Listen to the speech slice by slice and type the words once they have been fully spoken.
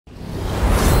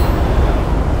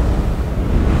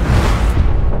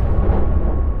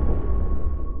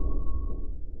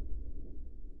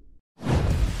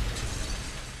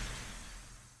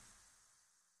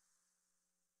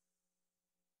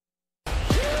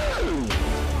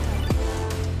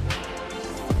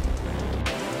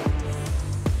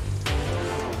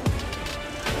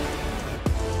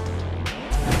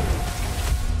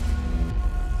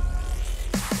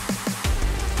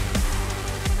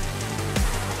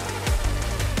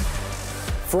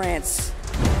France.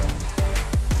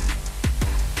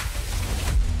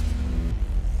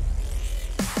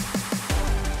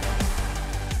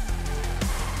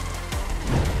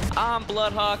 I'm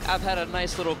Bloodhawk. I've had a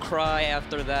nice little cry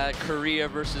after that Korea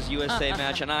versus USA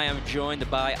match, and I am joined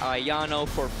by Ayano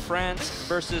for France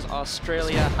versus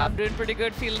Australia. I'm doing pretty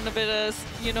good, feeling a bit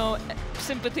of, you know,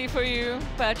 sympathy for you.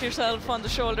 Pat yourself on the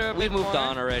shoulder a bit We moved more.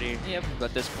 on already Yep.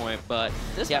 at this point, but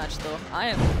This yeah. match, though, I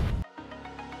am.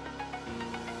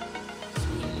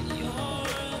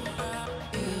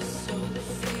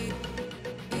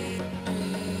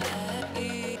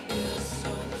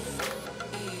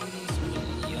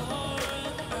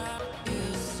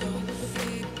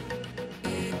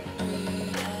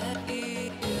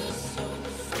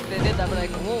 They did that, but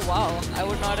like, oh wow, I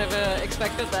would not have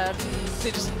expected that.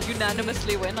 They just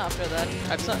unanimously win after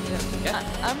that. So, Yeah.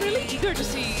 I'm really eager to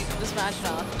see this match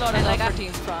now. A lot of love for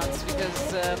Team France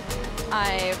because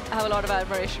I have a lot of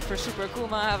admiration for Super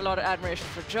Kuma, I have a lot of admiration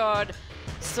for Jodd.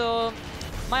 So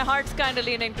my heart's kind of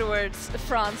leaning towards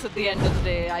France at the end of the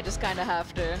day. I just kind of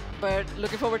have to. But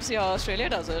looking forward to see how Australia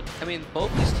does it. I mean,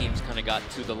 both these teams kind of got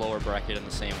to the lower bracket in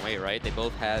the same way, right? They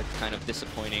both had kind of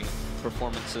disappointing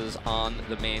performances on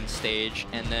the main stage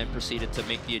and then proceeded to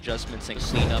make the adjustments and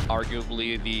clean up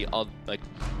arguably the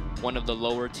one of the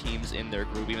lower teams in their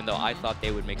group, even though I thought they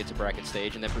would make it to bracket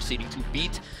stage, and then proceeding to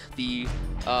beat the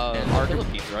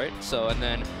Philippines, right? So, and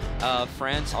then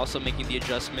France also making the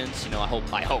adjustments. You know, I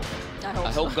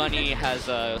hope Gunny has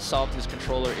solved his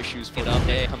controller issues for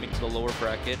today, coming to the lower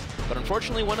bracket. But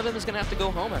unfortunately, one of them is going to have to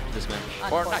go home after this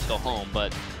match. Or not go home,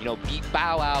 but, you know,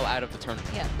 bow out of the tournament.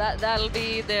 Yeah, that'll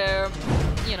be their,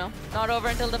 you know, not over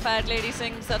until the fat lady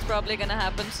sings. That's probably going to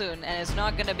happen soon. And it's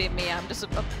not going to be me.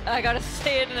 I got to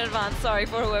say it in advance. Sorry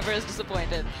for whoever is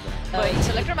disappointed. But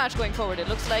selector match going forward, it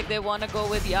looks like they want to go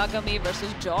with Yagami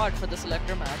versus Jodd for the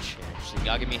selector match. So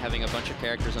Yagami having a bunch of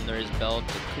characters under his belt,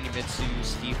 Kunimitsu,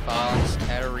 Steve Fox,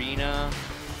 Katarina,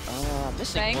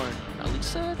 missing one.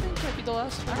 Elisa, I think, might be the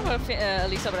last one. I don't know about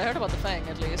Elisa, but I heard about the Fang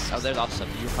at least. Oh, there's also,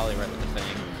 you're probably right with the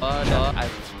Fang. But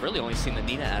I've really only seen the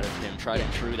Nina out of him, tried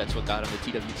and true. That's what got him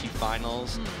the TWT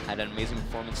finals. Had an amazing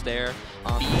performance there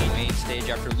on the main stage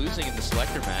after losing in the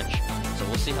selector match. So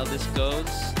we'll see how this goes.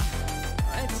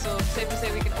 Alright, so safe to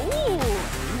say we can. Ooh!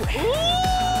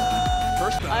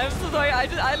 First round. I'm so sorry.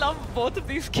 I love both of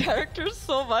these characters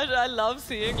so much. I love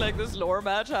seeing like this lore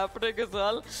match happening as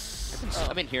well.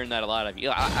 I've been hearing that a lot of you.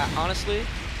 I honestly,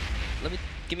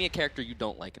 give me a character you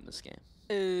don't like in this game.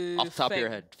 Off the top of your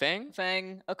head. Fang?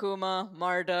 Fang, Akuma,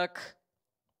 Marduk.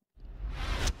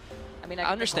 I mean,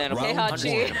 Understandable.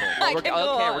 Heihachi.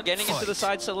 We're getting into the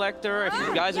side selector. If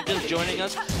you guys are just joining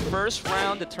us, first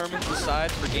round determines the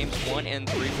sides for games 1 and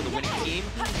 3 for the winning team.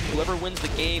 Whoever wins the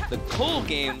game, the cold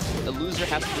game, the loser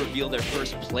has to reveal their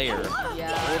first player.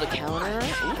 Yeah. Oh, the counter.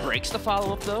 Ooh, breaks the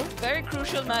follow-up though. Very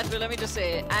crucial match, but let me just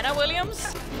say, Anna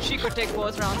Williams, she could take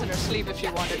both rounds in her sleep if she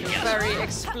wanted to. Very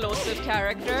explosive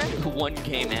character. One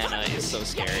game Anna is so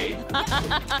scary.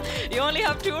 You only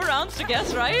have 2 rounds to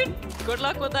guess, right? Good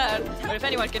luck with that. But if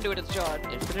anyone can do it, it's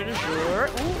Jodd. Infinite Azure.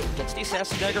 Ooh, gets the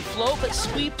Assassin Dagger float, but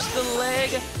sweeps the leg.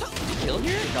 Did he kill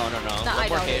here? No. Nah, I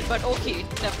doubt it, but okay,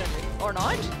 definitely. Or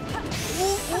not?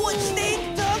 What's they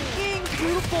ducking?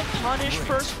 Beautiful punish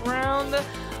first round.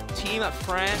 Team at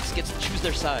France gets to choose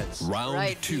their sides.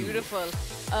 Right, beautiful.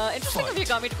 Interesting of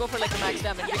Yagami to go for like the max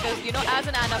damage because, you know, as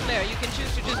an Anna player, you can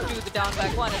choose to just do the down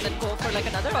back one and then go for like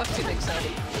another Oxy Big Set.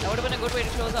 That would have been a good way to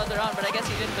close out the round, but I guess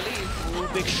he didn't believe.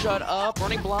 Ooh, big shut up,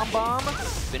 running Blom Bomb,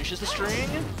 finishes the string.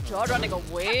 Jodd running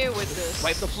away with this.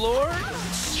 Wipe the floor,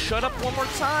 shut up one more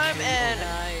time, and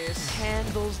nice.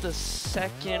 Handles the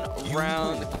second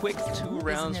round. Quick 2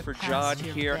 rounds for Jodd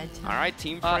here. All right,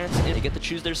 Team France, they get to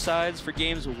choose their sides for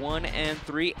games 1 and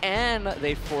 3, and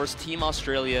they force Team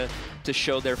Australia to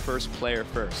show their first player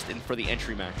first for the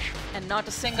entry match. And not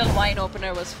a single wine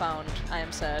opener was found. I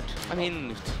am sad. I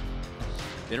mean,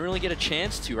 didn't really get a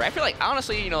chance to, right? I feel like,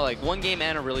 honestly, you know, like one game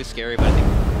Anna really scary, but I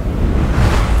think